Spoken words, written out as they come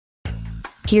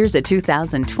Here's a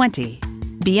 2020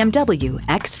 BMW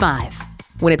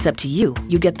X5. When it's up to you,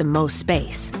 you get the most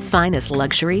space, finest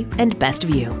luxury, and best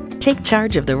view. Take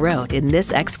charge of the road in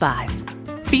this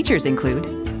X5. Features include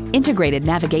integrated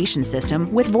navigation system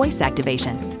with voice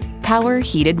activation, power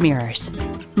heated mirrors,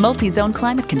 multi-zone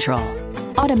climate control,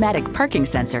 automatic parking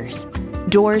sensors,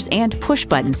 doors and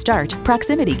push-button start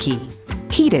proximity key,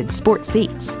 heated sport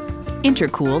seats,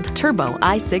 intercooled turbo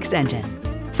i6 engine,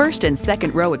 first and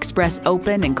second row express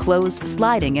open and close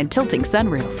sliding and tilting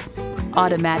sunroof,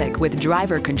 automatic with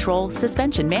driver control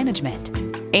suspension management,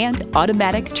 and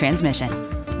automatic transmission.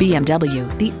 BMW,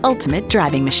 the ultimate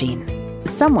driving machine.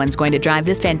 Someone's going to drive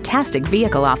this fantastic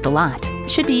vehicle off the lot.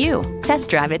 Should be you.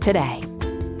 Test drive it today.